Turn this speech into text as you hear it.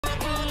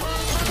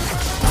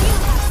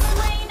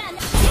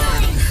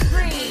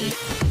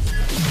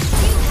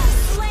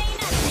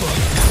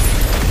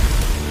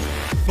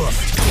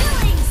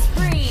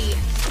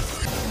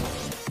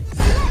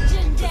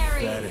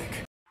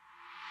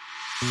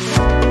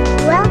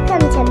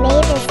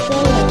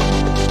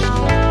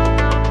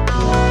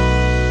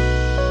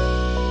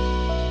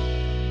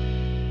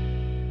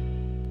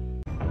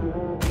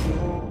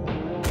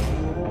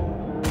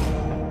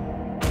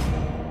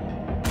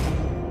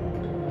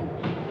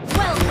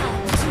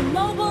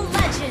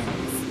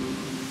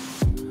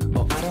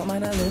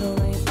mind a little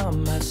rain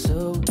on my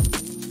suit.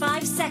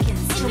 5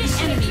 seconds till the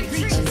enemy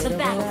reaches the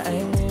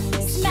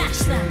battlefield. Smash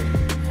them!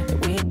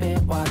 We've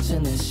been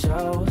watching this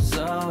show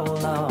so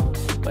long,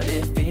 but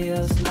it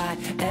feels like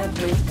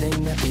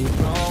everything that we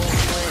wrong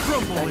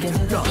went back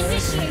into the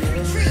Initiate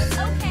retreat,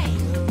 okay.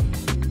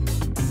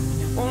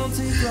 Won't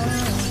take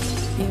long,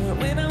 even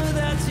when I'm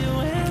without you,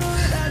 and I'm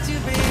without you,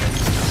 babe.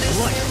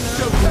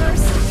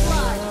 First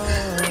blood,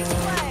 free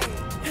play.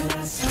 And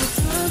that's how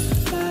time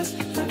flies,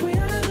 like we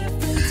on a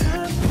different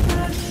time.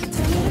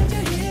 Tell me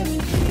that you're here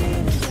with me,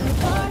 and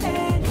for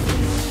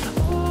anything,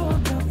 oh, I'm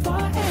down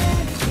for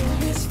anything.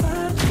 It's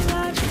fine,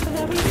 like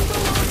that we can go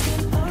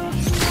walking all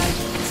night.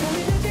 Tell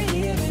me that you're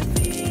here with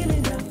me,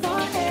 and I'm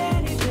for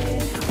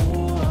anything,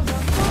 oh, I'm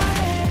down for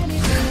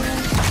anything.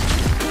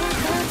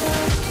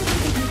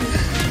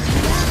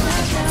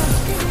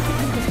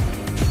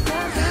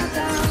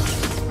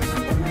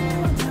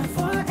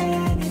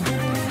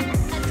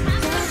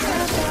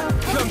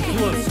 Come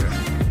closer.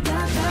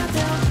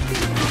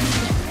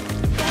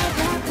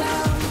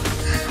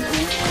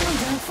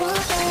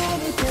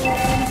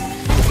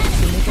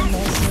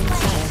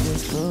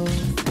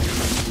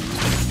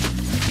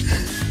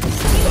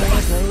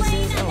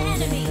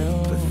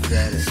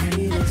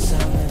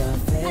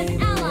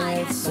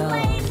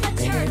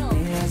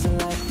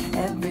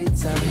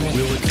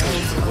 Will it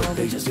come to what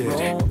they just did?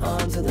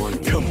 One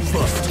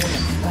combust.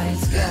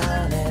 Lights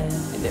gone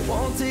and it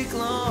won't take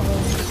long.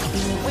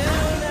 Even when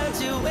I'm without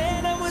you,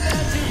 when I'm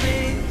without you,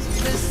 babe.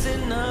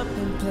 Listen up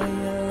and play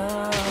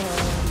along.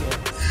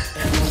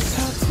 And that's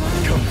how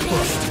time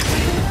Combust.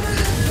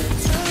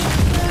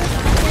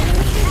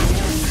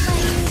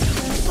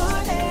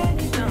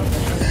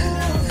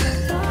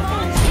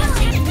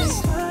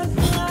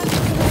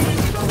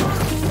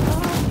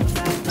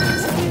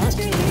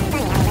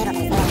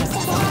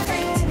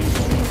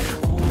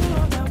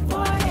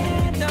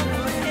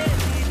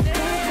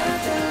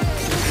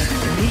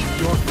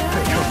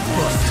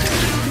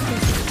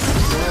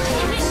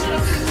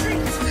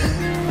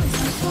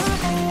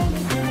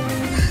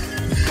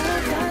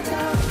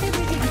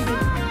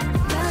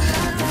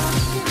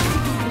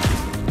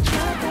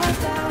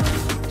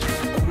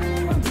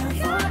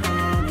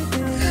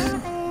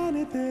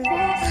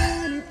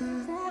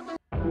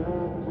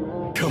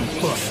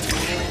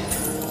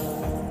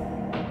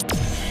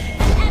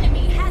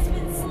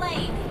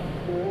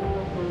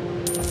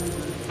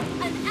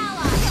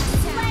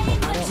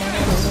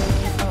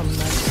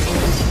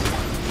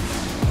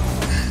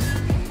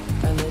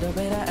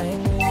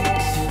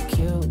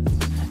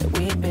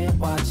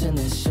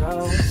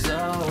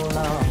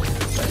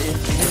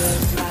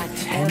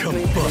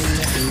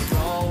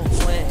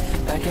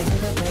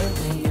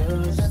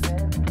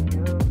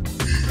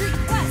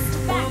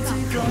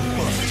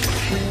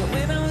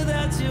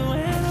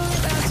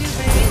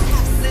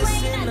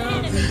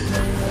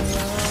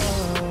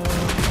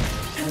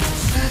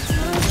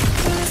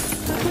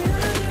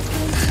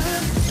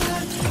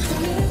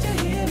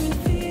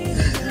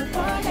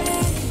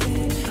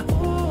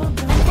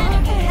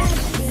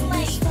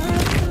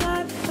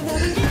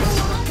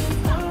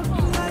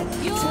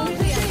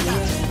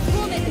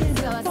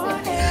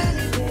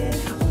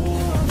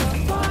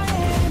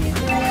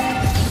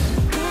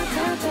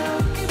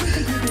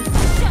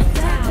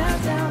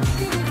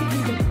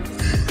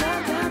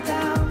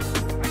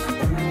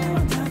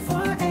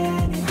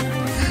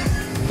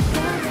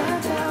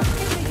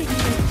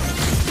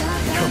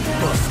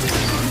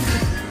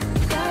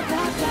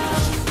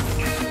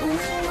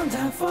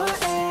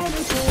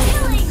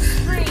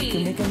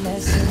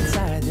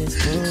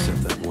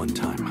 Except that one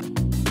time.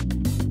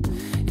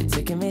 You're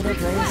taking me to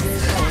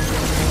places.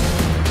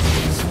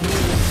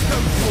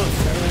 Come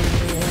closer.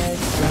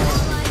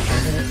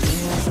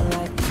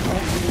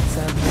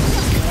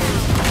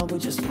 We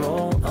just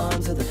roll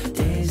on to the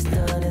day's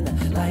done and the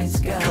lights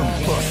gone.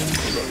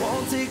 Combust. It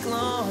won't take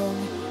long,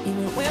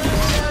 even when I'm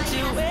without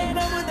you, when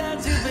I'm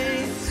without you,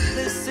 babe.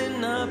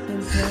 Listen up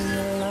and play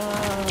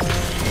along.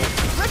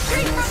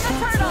 Retreat from the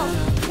turtle!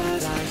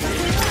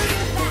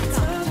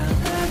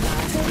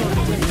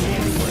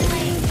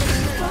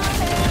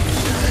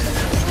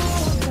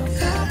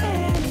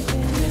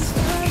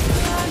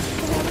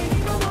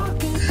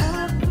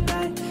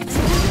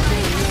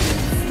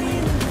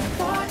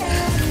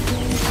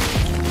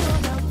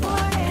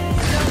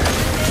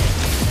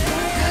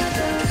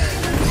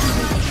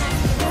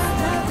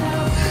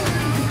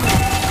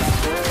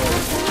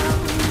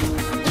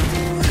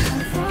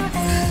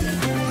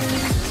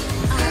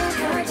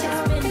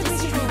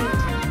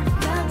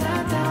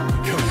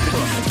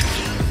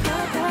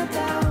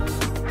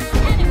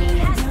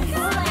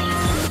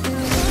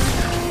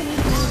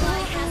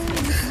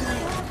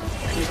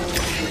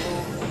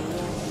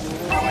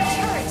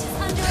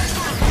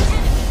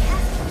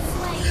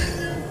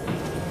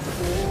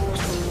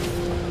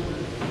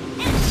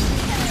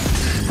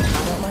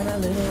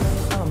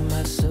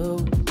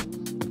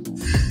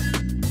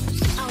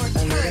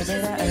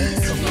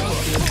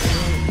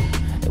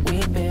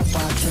 We've been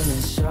watching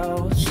this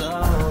show so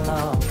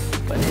long,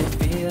 but it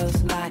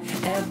feels like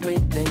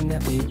everything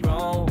that we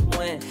wrong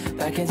went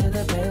back into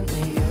the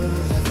Bentley.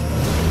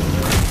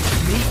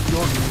 Meet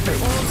your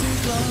fate.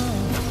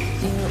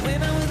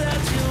 When I'm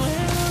without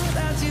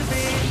you,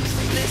 babe.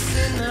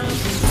 Listen up.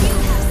 You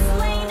have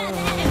slain an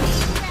enemy.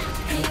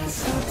 It's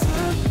so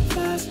time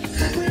flies,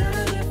 like we're on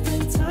a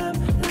different time.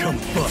 Come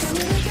bust.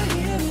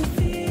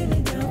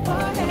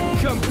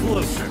 Come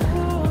closer.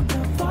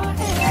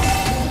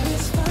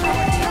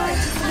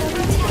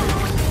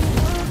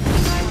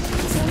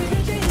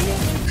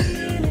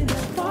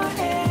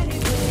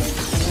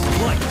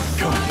 Light,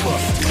 come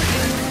bust.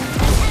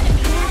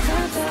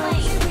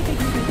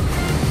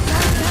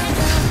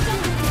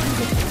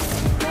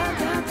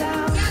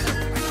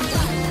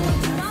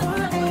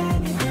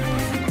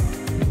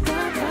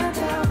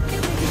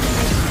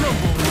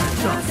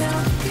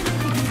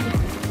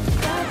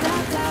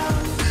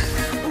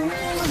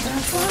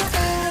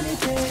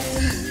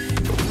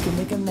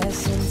 Make a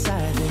mess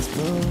inside this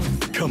room.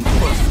 Come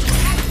bust.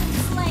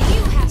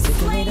 You have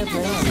slain an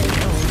enemy.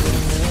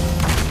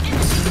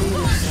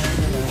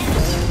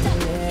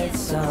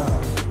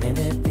 And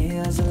it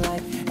feels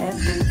like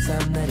every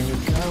time that it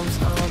comes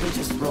on, we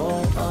just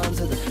roll on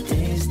to the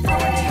days that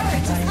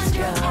lights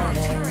gone.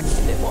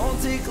 And it won't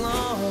take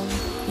long,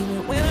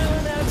 even when I'm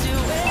without you,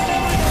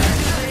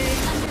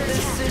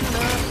 listen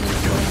up.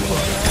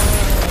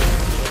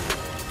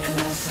 And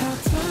that's how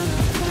time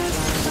flies,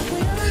 like we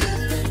are in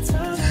different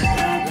time.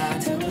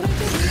 Tell me what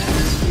you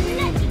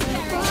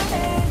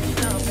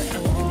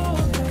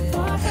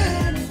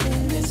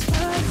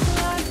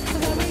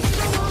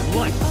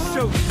Light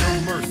shows no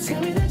mercy.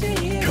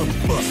 Come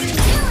bust.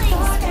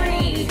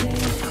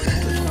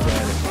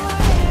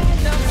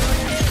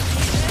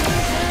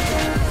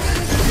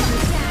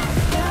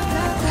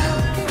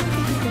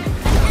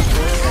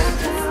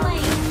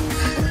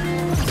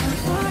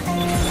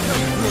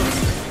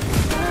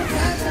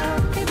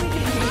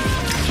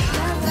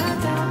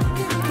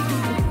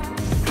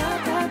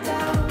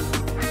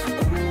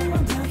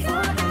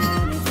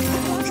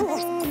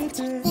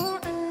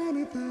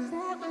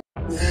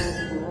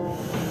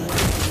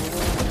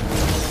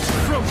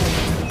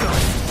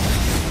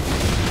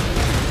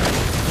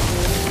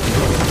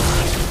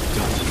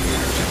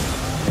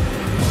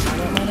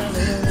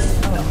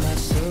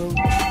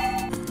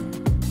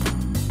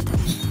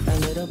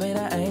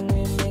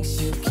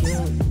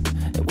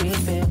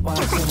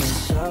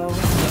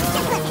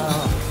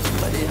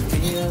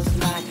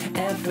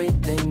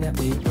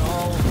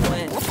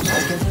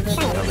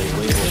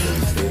 Killing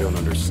spree. They don't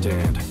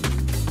understand.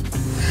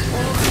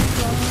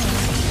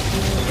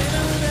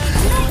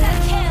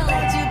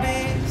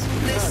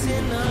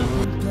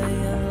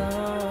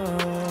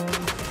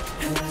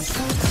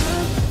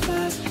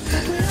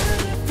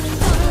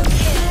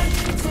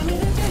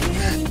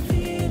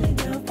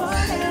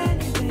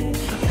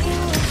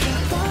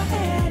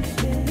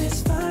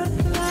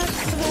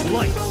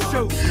 Light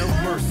shows no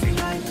mercy.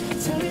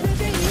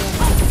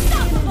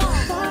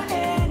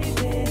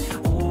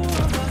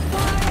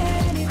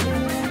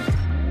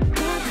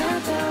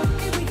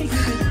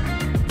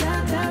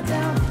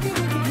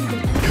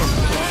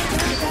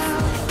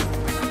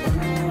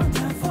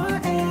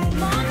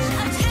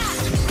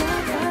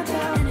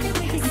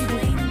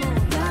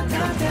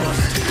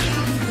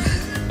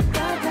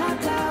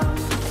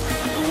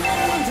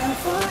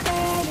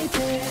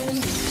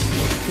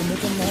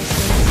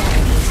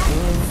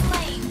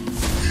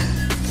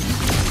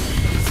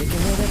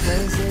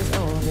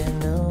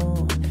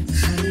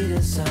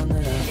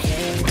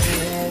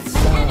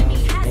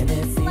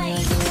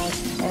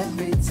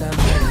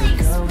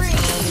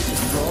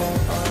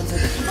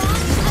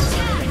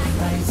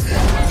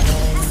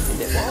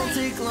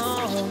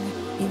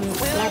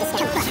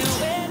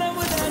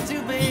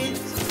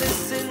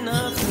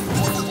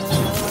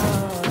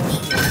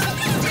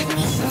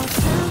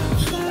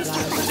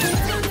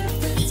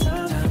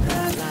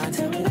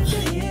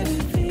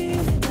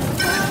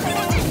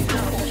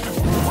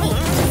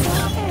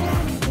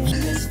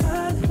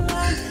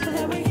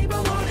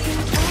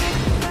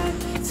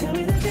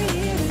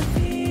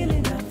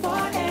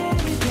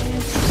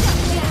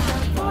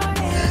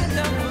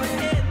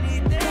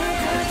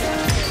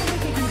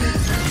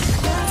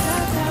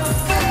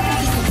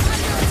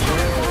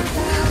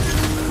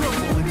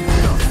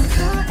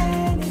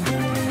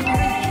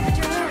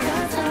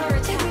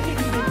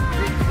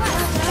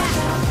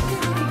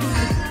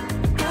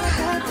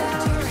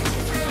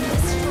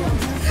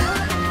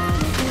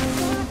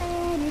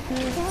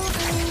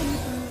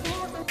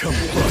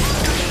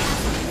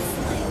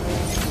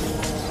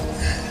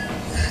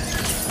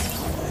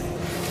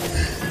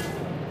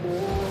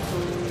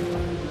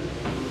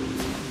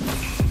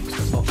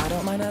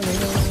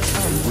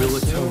 We'll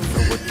atone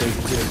for what they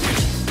did.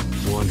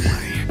 One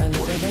way.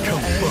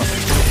 Come bust.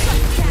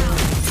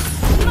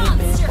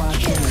 Monster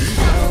kill.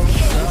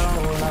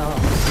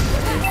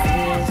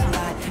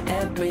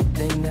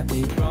 Everything that we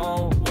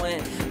roll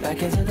went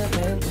back into the